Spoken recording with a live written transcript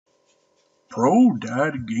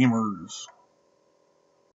ProDad Gamers.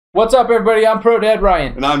 What's up, everybody? I'm ProDad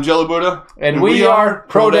Ryan. And I'm Jello Buddha. And we are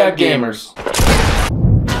ProDad Gamers.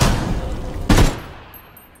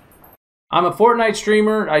 I'm a Fortnite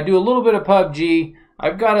streamer. I do a little bit of PUBG.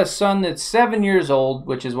 I've got a son that's 7 years old,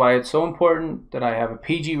 which is why it's so important that I have a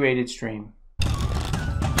PG-rated stream.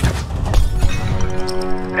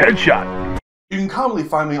 Headshot. You can commonly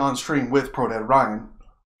find me on stream with ProDad Ryan.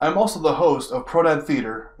 I'm also the host of ProDad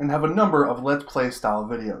Theater and have a number of Let's Play style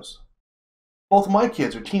videos. Both my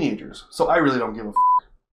kids are teenagers, so I really don't give a f***.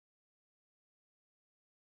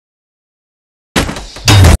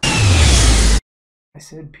 I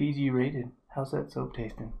said PG-rated. How's that soap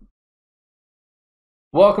tasting?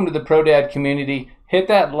 Welcome to the ProDad community. Hit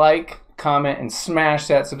that like, comment, and smash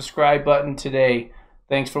that subscribe button today.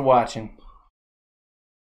 Thanks for watching.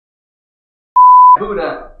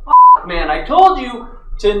 Buddha, man, I told you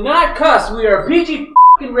to not cuss. We are a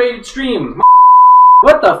PG-rated stream.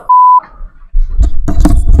 What the f***?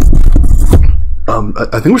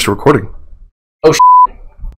 I think we're still recording. Oh,